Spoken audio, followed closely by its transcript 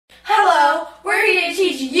Hello, we're here to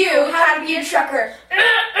teach you how to be a trucker.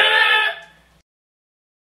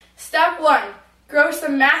 Step 1. Grow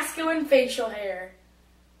some masculine facial hair.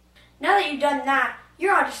 Now that you've done that,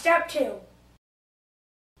 you're on to step 2.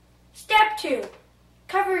 Step 2.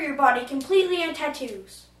 Cover your body completely in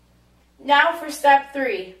tattoos. Now for step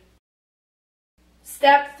 3.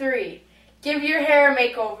 Step 3. Give your hair a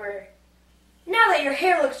makeover. Now that your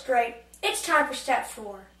hair looks great, it's time for step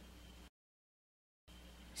 4.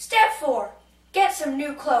 Step 4. Get some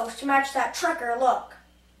new clothes to match that trucker look.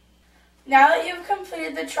 Now that you've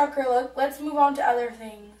completed the trucker look, let's move on to other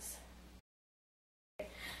things.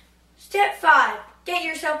 Step 5. Get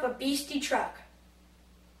yourself a beastie truck.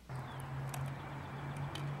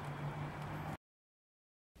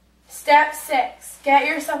 Step 6. Get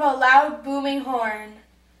yourself a loud booming horn.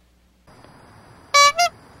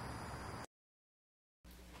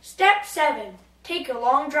 Step 7. Take a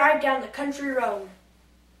long drive down the country road.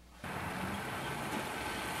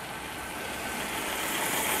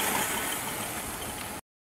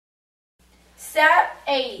 Step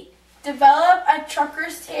 8. Develop a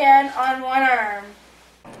trucker's tan on one arm.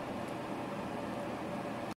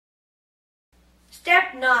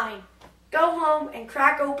 Step 9. Go home and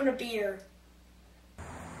crack open a beer.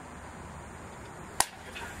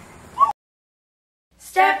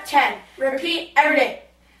 Step 10. Repeat every day.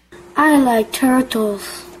 I like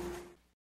turtles.